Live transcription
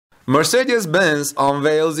Mercedes-Benz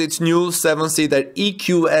unveils its new 7-seater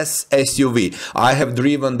EQS SUV. I have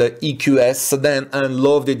driven the EQS sedan and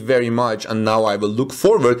loved it very much, and now I will look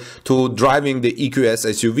forward to driving the EQS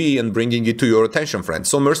SUV and bringing it to your attention,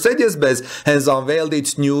 friends. So Mercedes-Benz has unveiled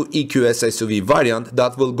its new EQS SUV variant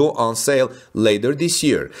that will go on sale later this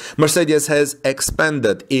year. Mercedes has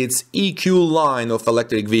expanded its EQ line of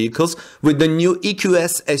electric vehicles with the new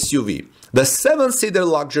EQS SUV. The 7-seater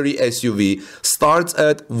luxury SUV starts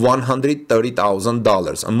at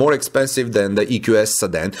 $130,000 and more expensive than the EQS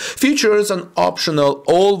sedan. Features an optional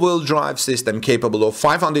all-wheel drive system capable of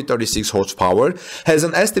 536 horsepower, has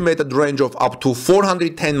an estimated range of up to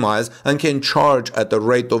 410 miles and can charge at a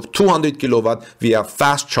rate of 200 kilowatt via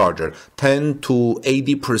fast charger, 10 to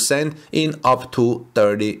 80% in up to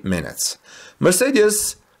 30 minutes.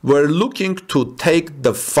 Mercedes were looking to take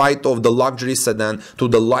the fight of the luxury sedan to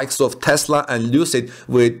the likes of Tesla and Lucid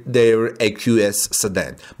with their EQS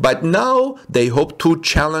sedan. But now they hope to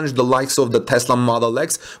challenge the likes of the Tesla Model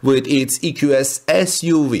X with its EQS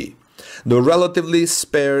SUV. The relatively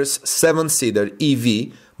sparse 7-seater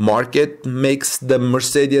EV market makes the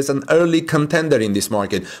Mercedes an early contender in this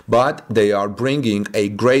market, but they are bringing a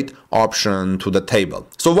great option to the table.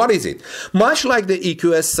 So what is it? Much like the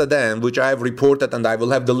EQS sedan, which I have reported and I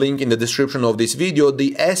will have the link in the description of this video,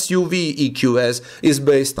 the SUV EQS is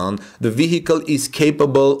based on the vehicle is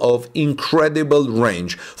capable of incredible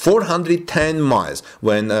range, 410 miles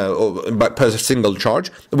when per single charge,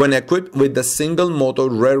 when equipped with the single motor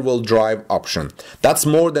rear-wheel drive option. That's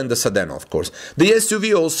more than the sedan, of course. The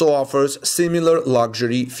SUV also offers similar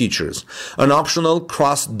luxury features: an optional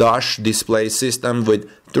cross-dash display system with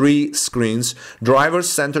 3 screens, driver's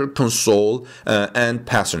center console and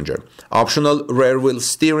passenger, optional rear-wheel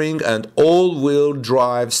steering, and all-wheel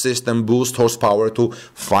drive system boost horsepower to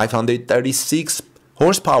 536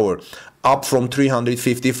 horsepower, up from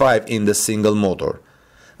 355 in the single motor.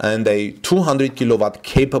 And a 200 kilowatt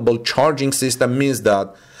capable charging system means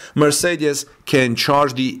that Mercedes can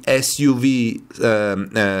charge the SUV,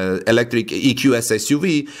 electric EQS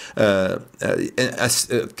SUV,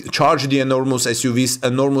 charge the enormous SUV's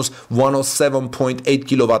enormous 107.8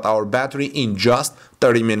 kilowatt hour battery in just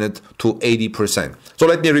 30 minutes to 80%. So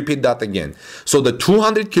let me repeat that again. So the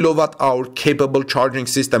 200 kilowatt hour capable charging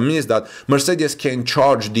system means that Mercedes can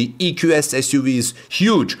charge the EQS SUV's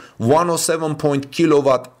huge 107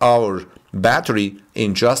 kilowatt hour battery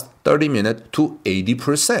in just 30 minutes to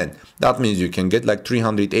 80%. That means you can get like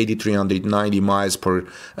 380, 390 miles per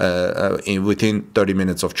within 30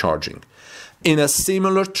 minutes of charging. In a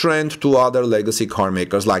similar trend to other legacy car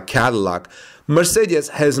makers like Cadillac, Mercedes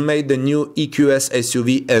has made the new EQS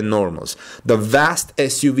SUV enormous. The vast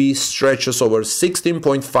SUV stretches over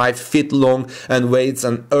 16.5 feet long and weighs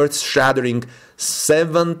an earth-shattering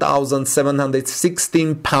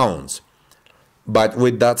 7,716 pounds. But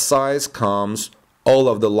with that size comes all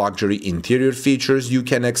of the luxury interior features you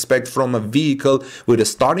can expect from a vehicle with a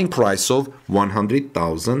starting price of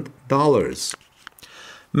 $100,000.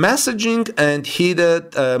 Massaging and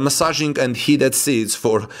heated seats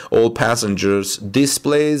for all passengers,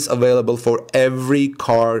 displays available for every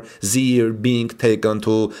car this year being taken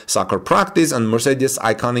to soccer practice, and Mercedes'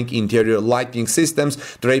 iconic interior lighting systems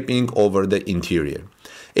draping over the interior.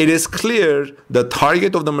 It is clear the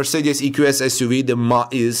target of the Mercedes EQS SUV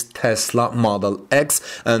is Tesla Model X,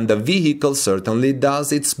 and the vehicle certainly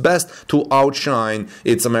does its best to outshine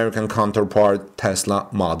its American counterpart Tesla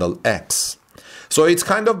Model X. So it's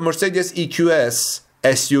kind of Mercedes EQS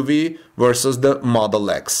SUV versus the Model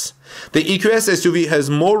X. The EQS SUV has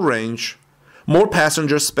more range, more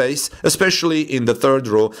passenger space, especially in the third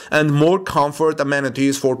row, and more comfort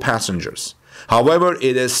amenities for passengers. However,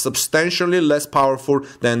 it is substantially less powerful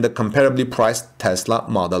than the comparably priced Tesla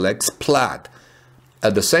Model X Plaid.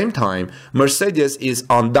 At the same time, Mercedes is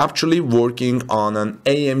undoubtedly working on an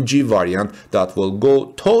AMG variant that will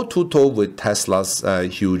go toe-to-toe with Tesla's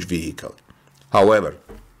huge vehicle. However,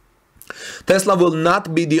 Tesla will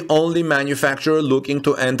not be the only manufacturer looking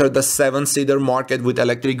to enter the 7-seater market with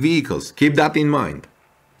electric vehicles. Keep that in mind.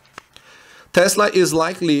 Tesla is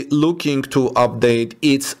likely looking to update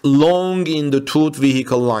its long-in-the-tooth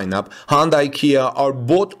vehicle lineup. Honda and Kia are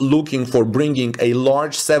both looking for bringing a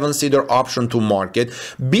large 7-seater option to market.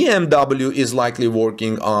 BMW is likely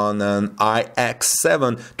working on an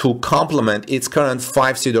iX7 to complement its current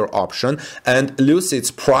 5-seater option, and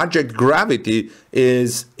Lucid's Project Gravity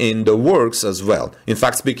is in the works as well. In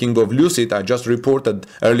fact, speaking of Lucid, I just reported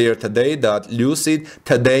earlier today that Lucid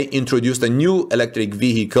today introduced a new electric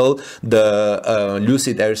vehicle, the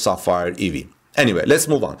Lucid Air Sapphire EV. Anyway, let's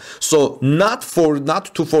move on. So not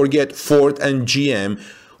to forget Ford and GM,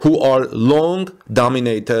 who are long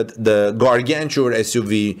dominated the gargantuan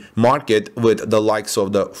SUV market with the likes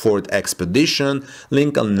of the Ford Expedition,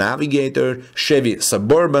 Lincoln Navigator, Chevy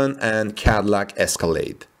Suburban, and Cadillac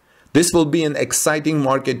Escalade. This will be an exciting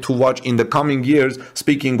market to watch in the coming years,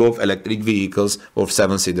 speaking of electric vehicles or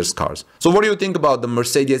 7-seater cars. So what do you think about the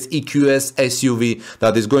Mercedes EQS SUV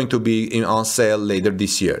that is going to be on sale later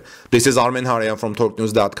this year? This is Armen Harayan from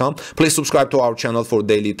TorqueNews.com. Please subscribe to our channel for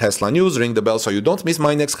daily Tesla news. Ring the bell so you don't miss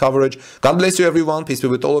my next coverage. God bless you everyone. Peace be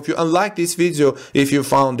with all of you. And like this video if you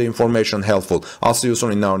found the information helpful. I'll see you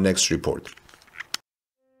soon in our next report.